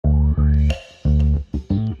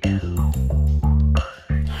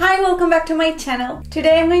Hi, welcome back to my channel.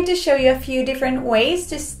 Today I'm going to show you a few different ways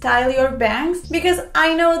to style your bangs because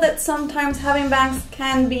I know that sometimes having bangs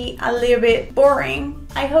can be a little bit boring.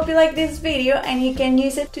 I hope you like this video and you can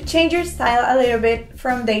use it to change your style a little bit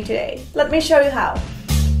from day to day. Let me show you how.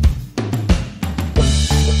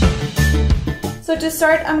 So to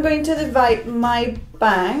start, I'm going to divide my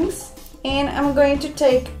bangs and I'm going to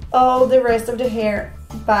take all the rest of the hair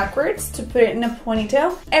backwards to put it in a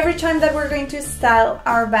ponytail. Every time that we're going to style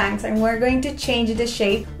our bangs and we're going to change the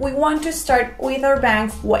shape, we want to start with our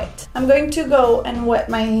bangs wet. I'm going to go and wet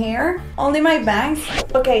my hair, only my bangs.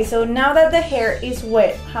 Okay, so now that the hair is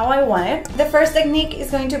wet how I want it, the first technique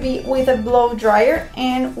is going to be with a blow dryer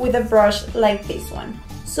and with a brush like this one.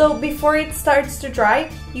 So before it starts to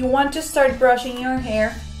dry, you want to start brushing your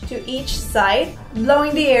hair to each side,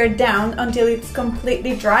 blowing the air down until it's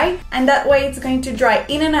completely dry, and that way it's going to dry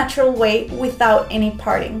in a natural way without any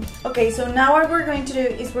parting. Okay, so now what we're going to do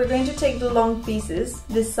is we're going to take the long pieces,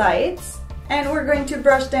 the sides, and we're going to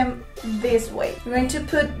brush them this way. We're going to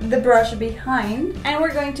put the brush behind and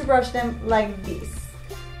we're going to brush them like this.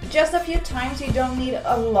 Just a few times, you don't need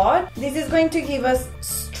a lot. This is going to give us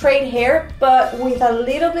straight hair, but with a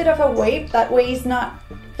little bit of a wave. That way it's not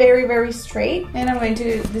very straight. And I'm going to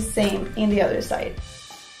do the same in the other side.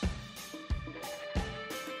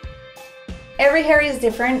 Every hair is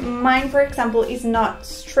different. Mine, for example, is not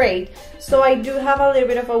straight, so I do have a little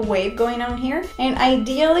bit of a wave going on here, and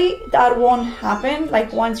ideally that won't happen.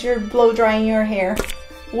 Like once you're blow drying your hair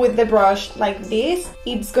with the brush like this,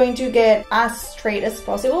 it's going to get as straight as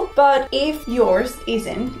possible. But if yours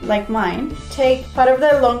isn't like mine, take part of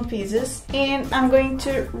the long pieces and I'm going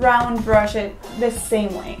to round brush it the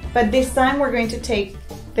same way, but this time we're going to take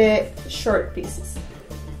the short pieces.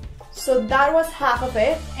 So that was half of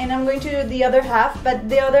it, and I'm going to do the other half, but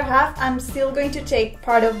the other half I'm still going to take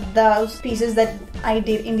part of those pieces that I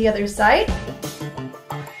did in the other side.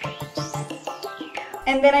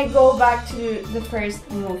 And then I go back to the first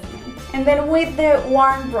movement. And then with the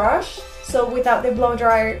warm brush, so without the blow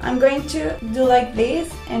dryer, I'm going to do like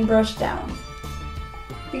this and brush down.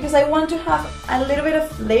 Because I want to have a little bit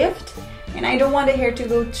of lift and I don't want the hair to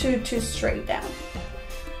go too straight down.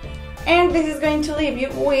 And this is going to leave you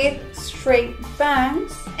with straight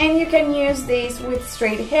bangs. And you can use this with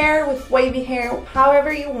straight hair, with wavy hair,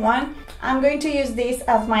 however you want. I'm going to use this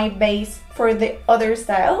as my base for the other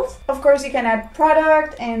styles. Of course, you can add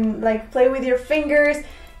product and like play with your fingers.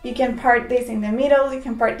 You can part this in the middle, you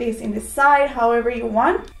can part this in the side, however you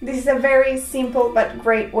want. This is a very simple but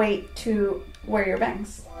great way to wear your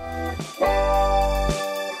bangs.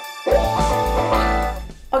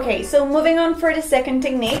 Okay, so moving on for the second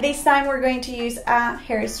technique. This time we're going to use a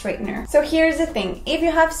hair straightener. So here's the thing, if you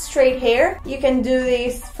have straight hair, you can do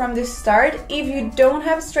this from the start. If you don't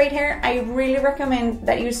have straight hair, I really recommend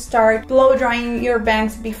that you start blow drying your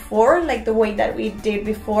bangs before, like the way that we did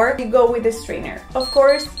before. You go with the straightener.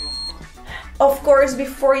 Of course,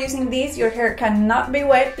 before using this, your hair cannot be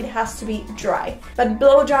wet, it has to be dry. But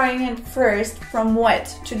blow drying it first from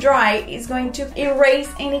wet to dry is going to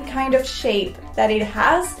erase any kind of shape that it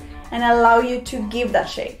has and allow you to give that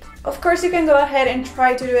shape. Of course, you can go ahead and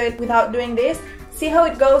try to do it without doing this. See how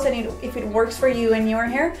it goes and if it works for you and your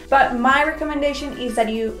hair. But my recommendation is that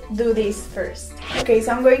you do this first. Okay,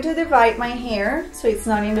 so I'm going to divide my hair so it's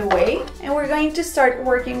not in the way. And we're going to start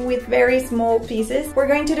working with very small pieces. We're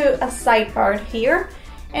going to do a side part here.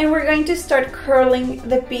 And we're going to start curling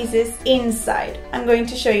the pieces inside. I'm going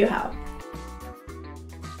to show you how.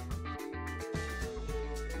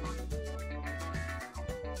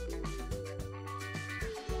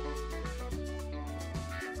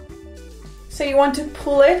 So you want to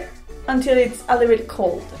pull it until it's a little bit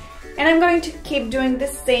cold. And I'm going to keep doing the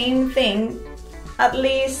same thing at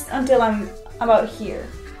least until I'm about here.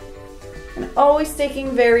 And always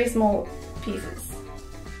taking very small pieces.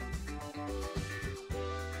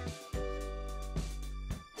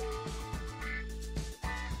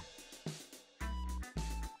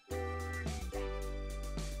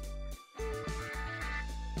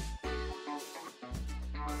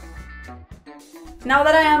 Now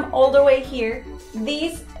that I am all the way here,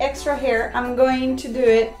 this extra hair, I'm going to do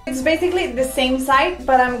it. It's basically the same side,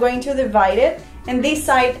 but I'm going to divide it. And this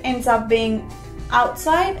side ends up being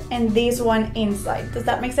outside and this one inside. Does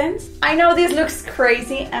that make sense? I know this looks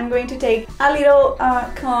crazy. I'm going to take a little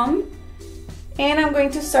comb and I'm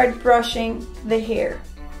going to start brushing the hair.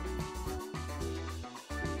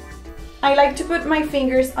 I like to put my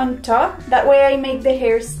fingers on top. That way I make the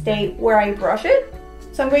hair stay where I brush it.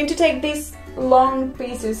 So I'm going to take these long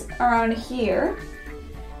pieces around here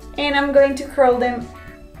and I'm going to curl them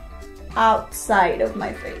outside of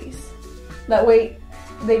my face. That way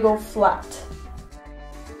they go flat.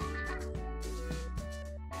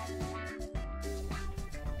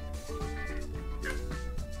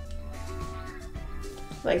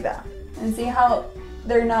 Like that. And see how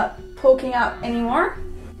they're not poking out anymore?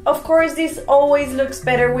 Of course, this always looks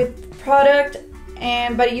better with product,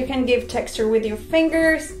 but you can give texture with your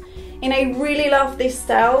fingers. And I really love this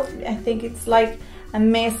style. I think it's like a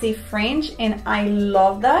messy fringe, and I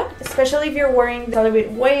love that. Especially if you're wearing a little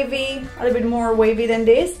bit wavy, a little bit more wavy than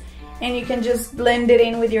this, and you can just blend it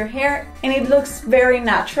in with your hair, and it looks very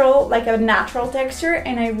natural, like a natural texture,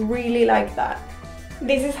 and I really like that.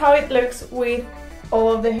 This is how it looks with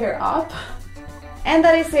all of the hair up. And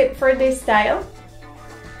that is it for this style.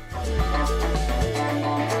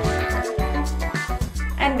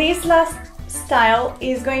 And this last style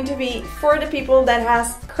is going to be for the people that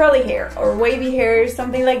has curly hair or wavy hair,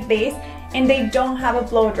 something like this, and they don't have a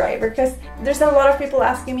blow dryer, because there's a lot of people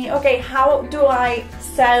asking me, okay, how do I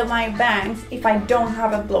style my bangs if I don't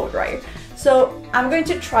have a blow dryer? So I'm going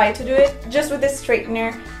to try to do it just with the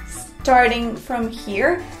straightener starting from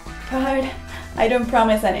here, but I don't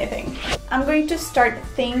promise anything. I'm going to start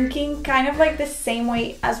thinking kind of like the same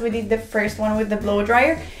way as we did the first one with the blow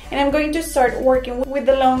dryer, and I'm going to start working with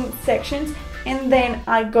the long sections, and then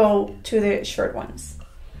I go to the short ones.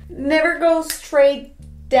 Never go straight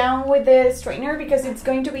down with the straightener because it's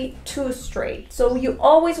going to be too straight. So you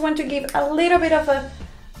always want to give a little bit of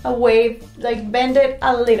a wave, like bend it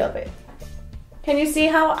a little bit. Can you see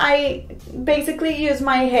how I basically use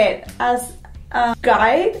my head as a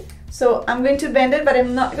guide? So I'm going to bend it, but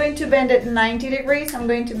I'm not going to bend it 90 degrees. I'm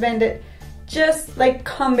going to bend it just like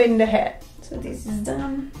combing the head. So this is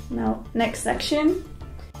done. Now, next section.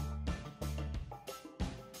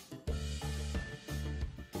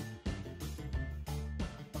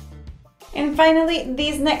 And finally,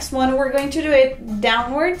 this next one, we're going to do it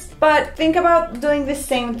downwards, but think about doing the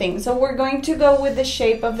same thing. So we're going to go with the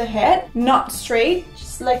shape of the head, not straight,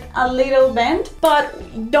 just like a little bend,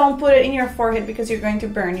 but don't put it in your forehead because you're going to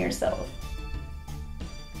burn yourself.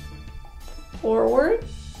 Forward,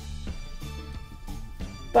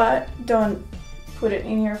 but don't put it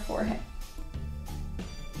in your forehead.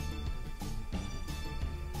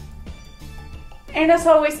 And as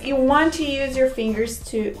always, you want to use your fingers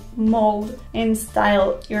to mold and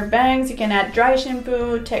style your bangs. You can add dry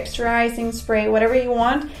shampoo, texturizing spray, whatever you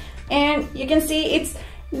want. And you can see it's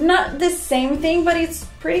not the same thing, but it's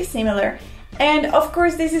pretty similar. And of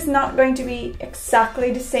course, this is not going to be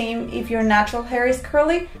exactly the same if your natural hair is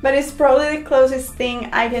curly, but it's probably the closest thing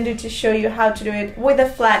I can do to show you how to do it with a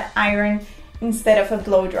flat iron instead of a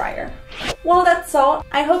blow dryer. Well, that's all.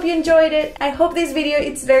 I hope you enjoyed it. I hope this video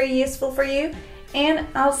is very useful for you. And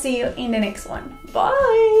I'll see you in the next one.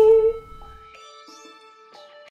 Bye!